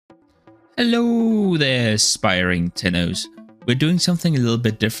Hello there, aspiring Tennos. We're doing something a little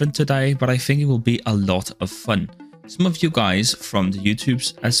bit different today, but I think it will be a lot of fun. Some of you guys from the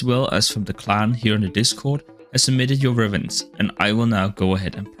YouTubes as well as from the clan here in the Discord have submitted your RIVENS, and I will now go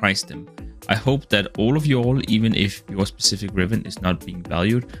ahead and price them. I hope that all of you all, even if your specific RIVEN is not being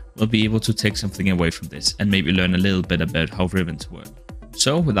valued, will be able to take something away from this and maybe learn a little bit about how RIVENS work.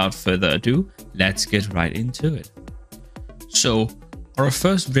 So without further ado, let's get right into it. So our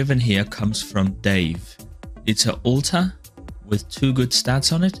first RIVEN here comes from Dave. It's an altar with 2 good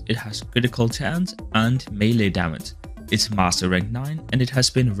stats on it. It has critical chance and melee damage. It's master rank 9 and it has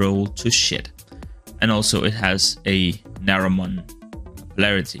been rolled to shit. And also it has a Naramon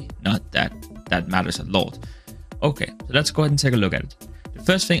polarity. Not that matters a lot. Okay, so let's go ahead and take a look at it. The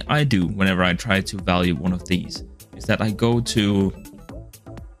first thing I do whenever I try to value one of these is that I go to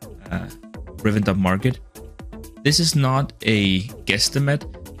Riven.market. This is not a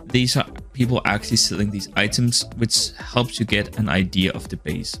guesstimate. These are people actually selling these items, which helps you get an idea of the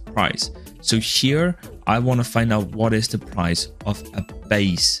base price. So here I want to find out what is the price of a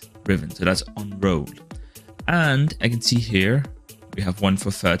base Riven. So that's unrolled. And I can see here we have one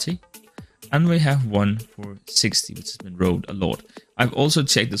for 30 and we have one for 60, which has been rolled a lot. I've also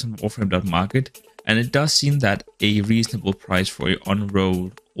checked this on Warframe.market, and it does seem that a reasonable price for an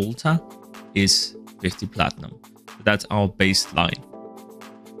unrolled altar is 50 platinum. So that's our baseline.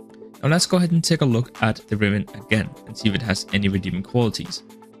 Now let's go ahead and take a look at the Riven again and see if it has any redeeming qualities.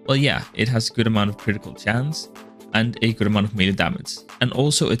 Well, yeah, it has a good amount of critical chance and a good amount of melee damage. And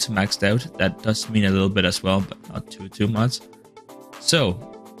also it's maxed out. That does mean a little bit as well, but not too much. So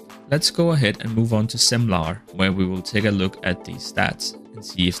let's go ahead and move on to Semlar, where we will take a look at these stats and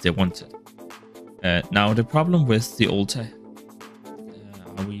see if they're wanted. Now the problem with the altar,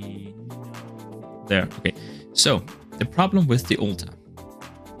 are we there? Okay, so the problem with the altar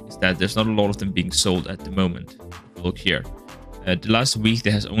is that there's not a lot of them being sold at the moment. Look here, the last week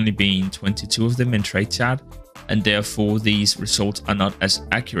there has only been 22 of them in trade chat, and therefore these results are not as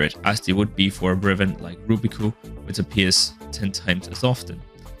accurate as they would be for a Riven like Rubiku, which appears 10 times as often.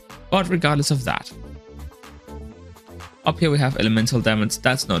 But regardless of that, up here we have elemental damage.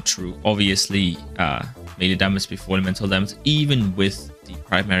 That's not true. Obviously, melee damage before elemental damage, even with the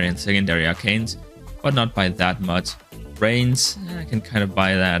primary and secondary arcanes, but not by that much. Brains, I can kind of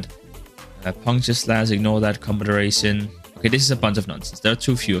buy that. Puncture slash, ignore that. Combo-duration. Okay, this is a bunch of nonsense. There are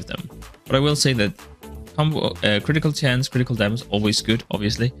too few of them. But I will say that critical chance, critical damage, always good,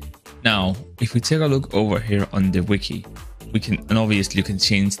 obviously. Now, if we take a look over here on the wiki, we can, and obviously you can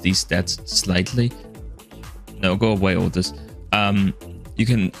change these stats slightly. No, go away, all this. You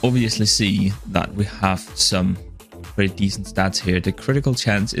can obviously see that we have some pretty decent stats here. The critical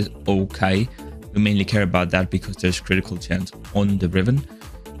chance is okay. We mainly care about that because there's critical chance on the Riven.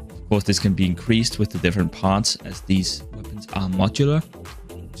 Of course, this can be increased with the different parts as these weapons are modular.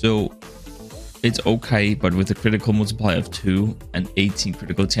 So it's okay, but with a critical multiplier of 2 and 18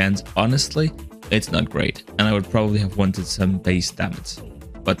 critical chance, honestly, it's not great. And I would probably have wanted some base damage,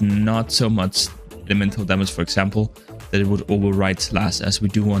 but not so much elemental damage, for example, that it would override slash, as we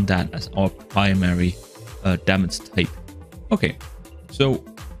do want that as our primary damage type. Okay, so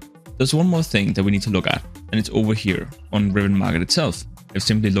there's one more thing that we need to look at, and it's over here on Riven Market itself. I've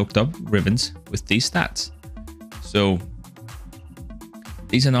simply looked up Rivens with these stats. So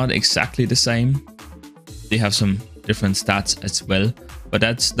these are not exactly the same. They have some different stats as well, but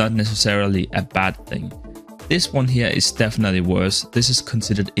that's not necessarily a bad thing. This one here is definitely worse. This is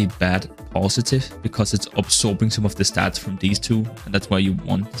considered a bad positive because it's absorbing some of the stats from these two, and that's why you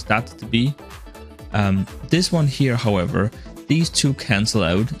want the stats to be. This one here, however, these two cancel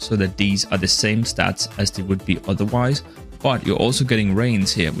out so that these are the same stats as they would be otherwise, but you're also getting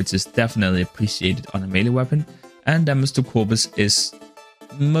range here, which is definitely appreciated on a melee weapon, and damage to corpus is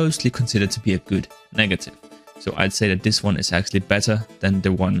mostly considered to be a good negative. So I'd say that this one is actually better than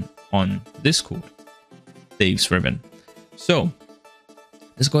the one on Discord, Dave's Riven. So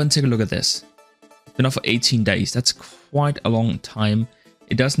let's go ahead and take a look at this. It's been up for 18 days. That's quite a long time.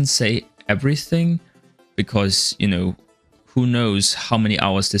 It doesn't say everything because, you know, who knows how many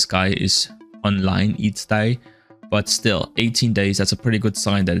hours this guy is online each day, but still 18 days, that's a pretty good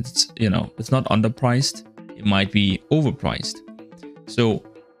sign that it's, you know, it's not underpriced. It might be overpriced. So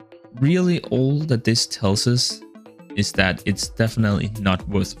really all that this tells us is that it's definitely not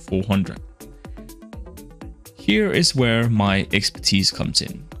worth 400. Here is where my expertise comes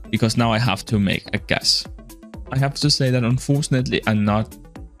in, because now I have to make a guess. I have to say that unfortunately I'm not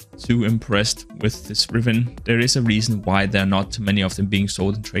too impressed with this Riven. There is a reason why there are not too many of them being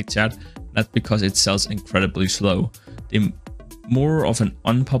sold in trade chat. That's because it sells incredibly slow. The more of an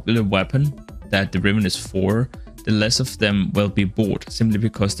unpopular weapon that the Riven is for, the less of them will be bought, simply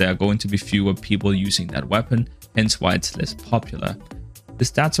because there are going to be fewer people using that weapon, hence why it's less popular. The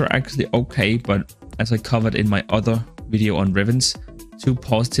stats are actually okay, but as I covered in my other video on Rivens, 2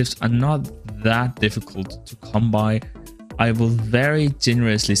 positives are not that difficult to come by. I will very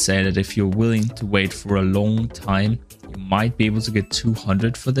generously say that if you're willing to wait for a long time, you might be able to get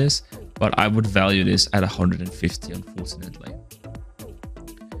 200 for this, but I would value this at 150, unfortunately.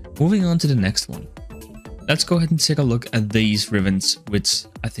 Moving on to the next one. Let's go ahead and take a look at these Rivens, which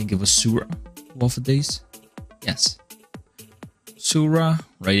I think it was Sura who offered these. Yes. Sura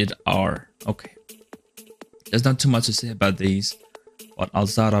rated R. Okay. There's not too much to say about these, but I'll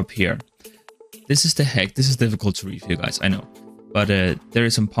start up here. This is the heck. This is difficult to read for you guys, I know. But there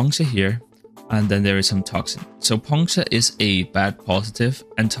is some puncture here, and then there is some toxin. So puncture is a bad positive,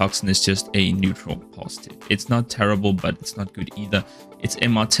 and toxin is just a neutral positive. It's not terrible, but it's not good either. It's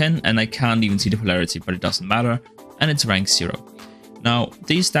MR10, and I can't even see the polarity, but it doesn't matter, and it's rank 0. Now,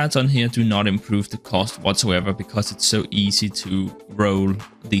 these stats on here do not improve the cost whatsoever because it's so easy to roll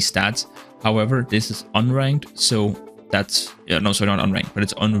these stats. However, this is unranked, so that's... no, sorry, not unranked, but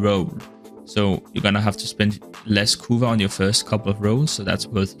it's unrolled. So you're gonna have to spend less Kuva on your first couple of rolls, so that's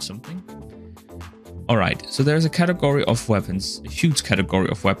worth something. Alright, so there's a category of weapons, a huge category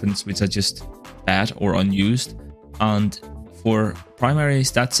of weapons, which are just bad or unused. And for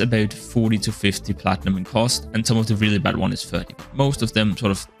primaries, that's about 40 to 50 platinum in cost, and some of the really bad one is 30. Most of them,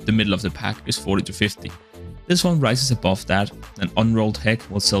 sort of the middle of the pack, is 40 to 50. This one rises above that. An unrolled heck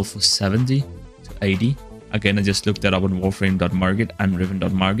will sell for 70 to 80. Again, I just looked that up on Warframe.market and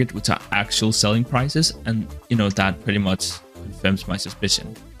Riven.market, which are actual selling prices, and you know, that pretty much confirms my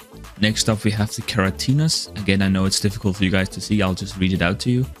suspicion. Next up, we have the Keratinas. Again, I know it's difficult for you guys to see, I'll just read it out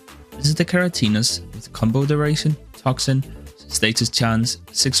to you. This is the Keratinas with combo duration, toxin, status chance,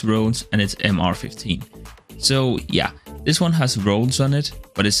 6 rolls, and it's MR15. So yeah, this one has rolls on it,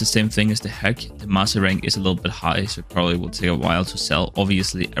 but it's the same thing as the heck. The master rank is a little bit high, so it probably will take a while to sell.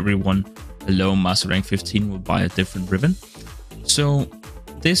 Obviously, everyone below master rank 15 will buy a different Riven. So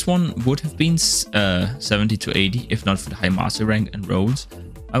this one would have been 70 to 80 if not for the high master rank and rolls.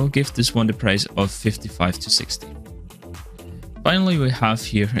 I will give this one the price of 55 to 60. Finally, we have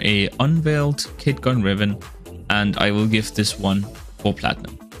here a unveiled kit gun Riven, and I will give this one 4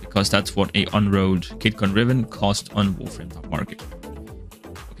 platinum because that's what a unrolled kit gun Riven cost on Warframe.market.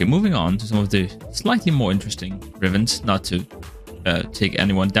 Okay, moving on to some of the slightly more interesting Rivens, not to take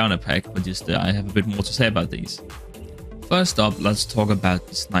anyone down a peg, but just I have a bit more to say about these. First up, let's talk about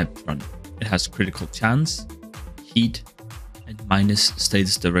the snipe run. It has critical chance, heat, and minus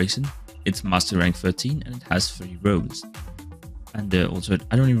status duration. It's master rank 13 and it has 3 rolls. And also,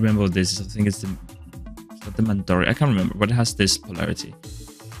 I don't even remember what this is. I think it's the Mandari. I can't remember, but it has this polarity,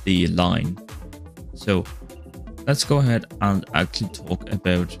 the line. So let's go ahead and actually talk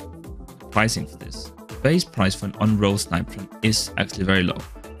about pricing for this. Base price for an unrolled sniper run is actually very low.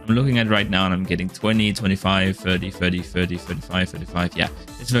 I'm looking at it right now and I'm getting 20, 25, 30, 30, 30, 35, 35. Yeah,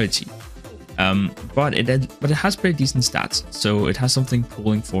 it's very cheap. But it has pretty decent stats, so it has something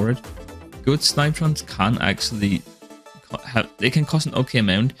pulling for it. Good sniper runs can actually they can cost an okay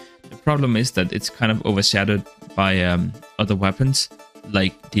amount. The problem is that it's kind of overshadowed by other weapons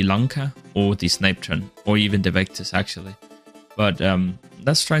like the Lanka or the sniper run, or even the Vectors actually. But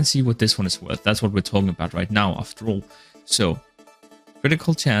let's try and see what this one is worth. That's what we're talking about right now, after all. So,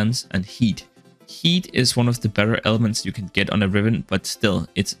 critical chance and heat. Heat is one of the better elements you can get on a Riven, but still,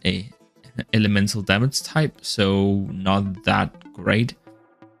 it's a elemental damage type, so not that great.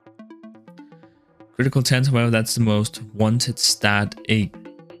 Critical chance, however, that's the most wanted stat. A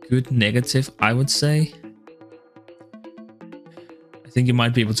good negative, I would say. I think you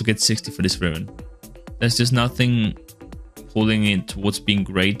might be able to get 60 for this Riven. There's just nothing pulling it towards being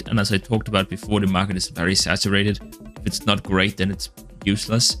great, and as I talked about before, the market is very saturated. If it's not great, then it's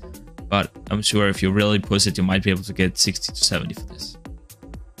useless, but I'm sure if you really push it, you might be able to get 60 to 70 for this.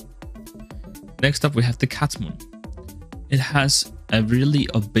 Next up, we have the Catmoon. It has a really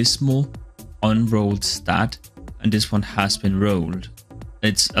abysmal unrolled stat, and this one has been rolled.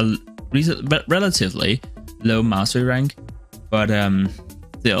 It's a relatively low mastery rank, but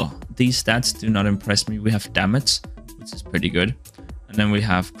still, these stats do not impress me. We have damage, which is pretty good, and then we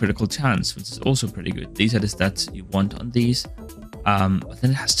have critical chance, which is also pretty good. These are the stats you want on these. But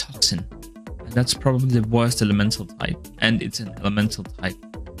then it has toxin, and that's probably the worst elemental type, and it's an elemental type,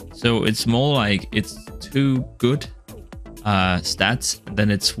 so it's more like it's 2 good stats, and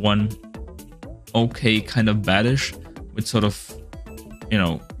then it's 1 okay kind of baddish, which sort of, you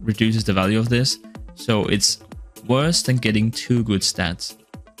know, reduces the value of this. So it's worse than getting 2 good stats.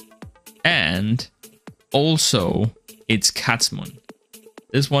 And also, it's Catsmon.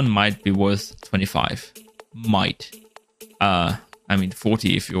 This one might be worth 25. Might. I mean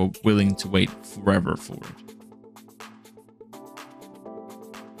 40 if you're willing to wait forever for it.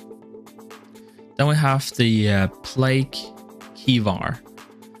 Then we have the Plague Kivar.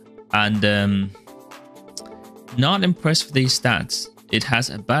 And not impressed with these stats. It has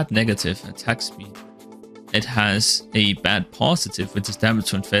a bad negative attack speed. It has a bad positive, which is damage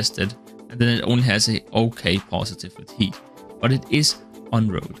to infested. And then it only has a okay positive with heat. But it is on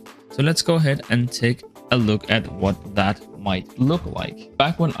road. So let's go ahead and take a look at what that might look like.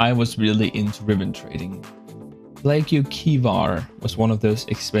 Back when I was really into riven trading, Plague Kivar was one of those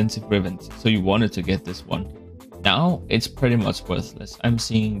expensive rivens, so you wanted to get this one. Now it's pretty much worthless. I'm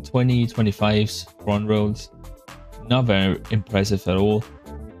seeing 20, 25s, run rolls. Not very impressive at all.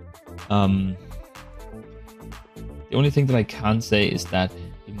 The only thing that I can say is that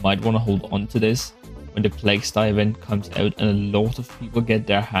you might want to hold on to this when the Plague Star event comes out and a lot of people get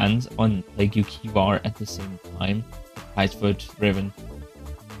their hands on Plague Kivar at the same time. The price for its riven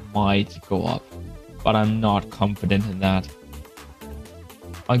might go up, but I'm not confident in that.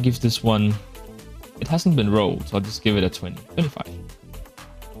 I'll give this one, it hasn't been rolled, so I'll just give it a 25.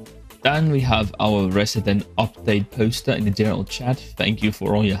 Then we have our resident update poster in the general chat. Thank you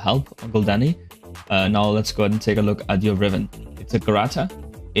for all your help, Uncle Danny. Now let's go ahead and take a look at your Riven. It's a Garata.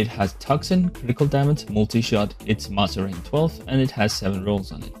 It has Toxin, critical damage, multi-shot, it's Master Rank 12, and it has 7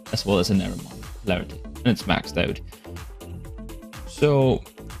 rolls on it, as well as an arrow polarity, and it's maxed out. So,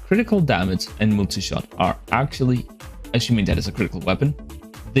 critical damage and multi-shot are actually, assuming that is a critical weapon,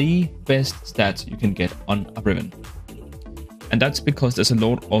 the best stats you can get on a Riven. And that's because there's a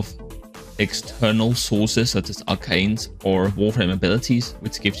lot of external sources such as arcanes or Warframe abilities,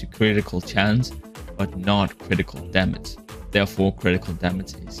 which gives you critical chance, but not critical damage. Therefore, critical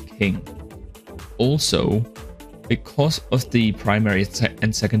damage is king. Also, because of the primary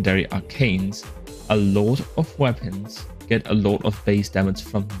and secondary arcanes, a lot of weapons get a lot of base damage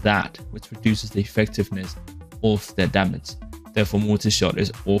from that, which reduces the effectiveness of their damage. Therefore, multi-shot is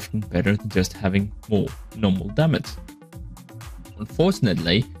often better than just having more normal damage.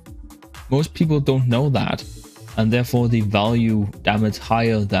 Unfortunately, most people don't know that, and therefore they value damage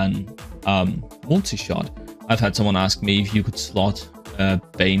higher than multi-shot. I've had someone ask me if you could slot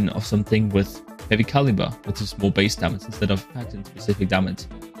Bane of something with heavy caliber, which is more base damage instead of pattern specific damage.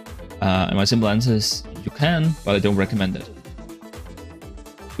 And my simple answer is you can, but I don't recommend it.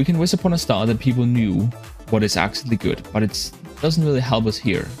 We can wish upon a star that people knew what is actually good, but it doesn't really help us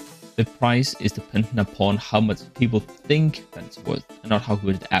here. The price is dependent upon how much people think that it's worth, and not how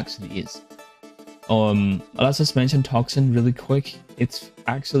good it actually is. Let's just mention Toxin really quick. It's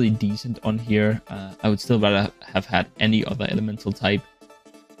actually decent on here. I would still rather have had any other elemental type.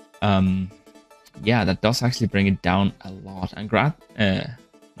 Yeah, that does actually bring it down a lot. And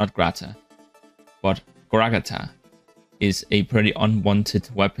not Grata, but Goragata is a pretty unwanted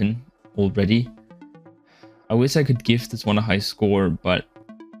weapon already. I wish I could give this one a high score, but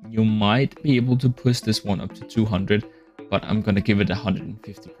you might be able to push this one up to 200, but I'm gonna give it a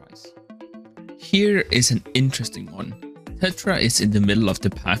 150 price. Here is an interesting one. Tetra is in the middle of the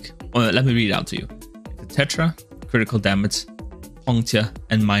pack. Let me read it out to you. The Tetra, critical damage, puncture,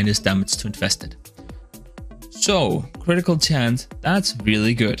 and minus damage to infested. So, critical chance, that's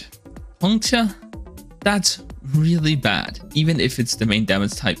really good. Puncture, that's really bad. Even if it's the main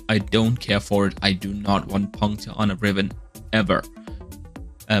damage type, I don't care for it. I do not want puncture on a Riven, ever.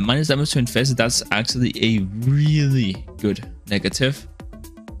 Minus damage to infested, that's actually a really good negative.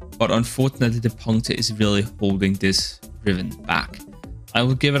 But unfortunately, the puncture is really holding this Riven back. I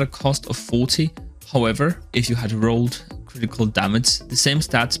would give it a cost of 40. However, if you had rolled critical damage, the same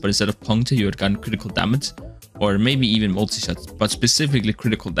stats, but instead of puncture, you had gotten critical damage, or maybe even multi-shots, but specifically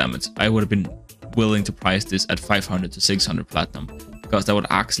critical damage, I would have been willing to price this at 500 to 600 platinum, because that would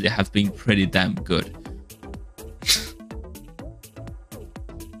actually have been pretty damn good.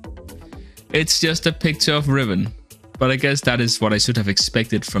 It's just a picture of Riven. But I guess that is what I should have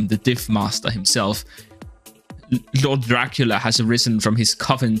expected from the Div Master himself. Lord Dracula has arisen from his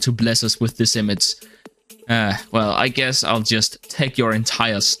coffin to bless us with this image. Well, I guess I'll just take your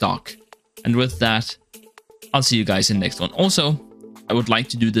entire stock. And with that, I'll see you guys in the next one. Also, I would like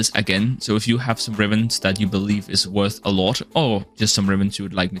to do this again. So if you have some Rivens that you believe is worth a lot, or just some Rivens you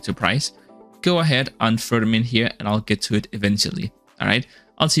would like me to price, go ahead and throw them in here and I'll get to it eventually. Alright,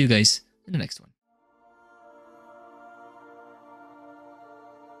 I'll see you guys in the next one.